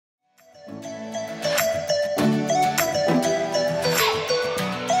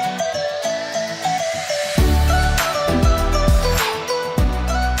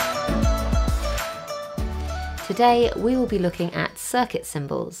Today we will be looking at circuit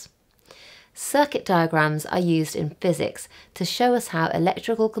symbols. Circuit diagrams are used in physics to show us how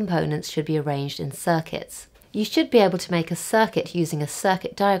electrical components should be arranged in circuits. You should be able to make a circuit using a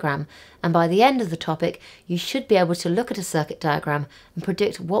circuit diagram, and by the end of the topic you should be able to look at a circuit diagram and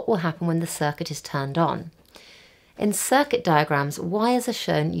predict what will happen when the circuit is turned on. In circuit diagrams, wires are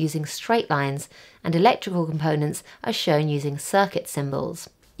shown using straight lines and electrical components are shown using circuit symbols.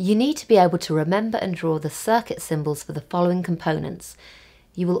 You need to be able to remember and draw the circuit symbols for the following components.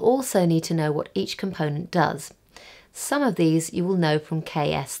 You will also need to know what each component does. Some of these you will know from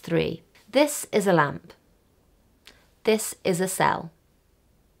KS3. This is a lamp. This is a cell.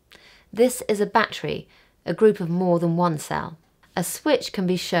 This is a battery, a group of more than one cell. A switch can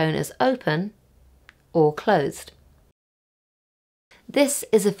be shown as open or closed. This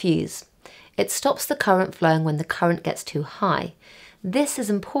is a fuse. It stops the current flowing when the current gets too high. This is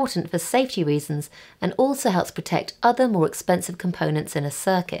important for safety reasons and also helps protect other more expensive components in a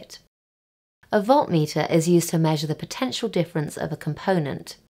circuit. A voltmeter is used to measure the potential difference of a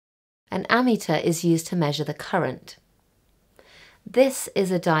component. An ammeter is used to measure the current. This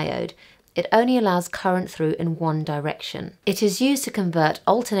is a diode. It only allows current through in one direction. It is used to convert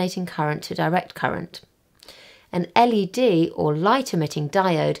alternating current to direct current. An LED or light emitting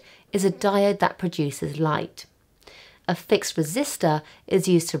diode is a diode that produces light. A fixed resistor is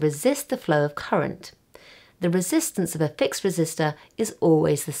used to resist the flow of current. The resistance of a fixed resistor is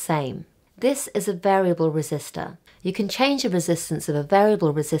always the same. This is a variable resistor. You can change the resistance of a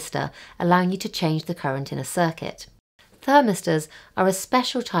variable resistor, allowing you to change the current in a circuit. Thermistors are a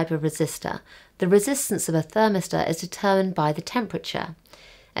special type of resistor. The resistance of a thermistor is determined by the temperature.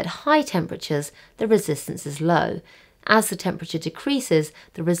 At high temperatures, the resistance is low. As the temperature decreases,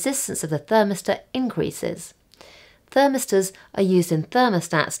 the resistance of the thermistor increases. Thermistors are used in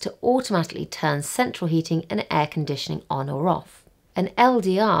thermostats to automatically turn central heating and air conditioning on or off. An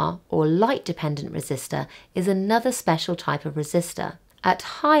LDR, or light-dependent resistor, is another special type of resistor. At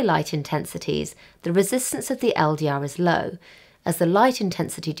high light intensities, the resistance of the LDR is low. As the light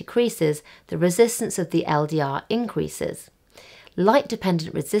intensity decreases, the resistance of the LDR increases.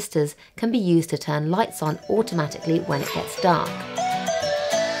 Light-dependent resistors can be used to turn lights on automatically when it gets dark.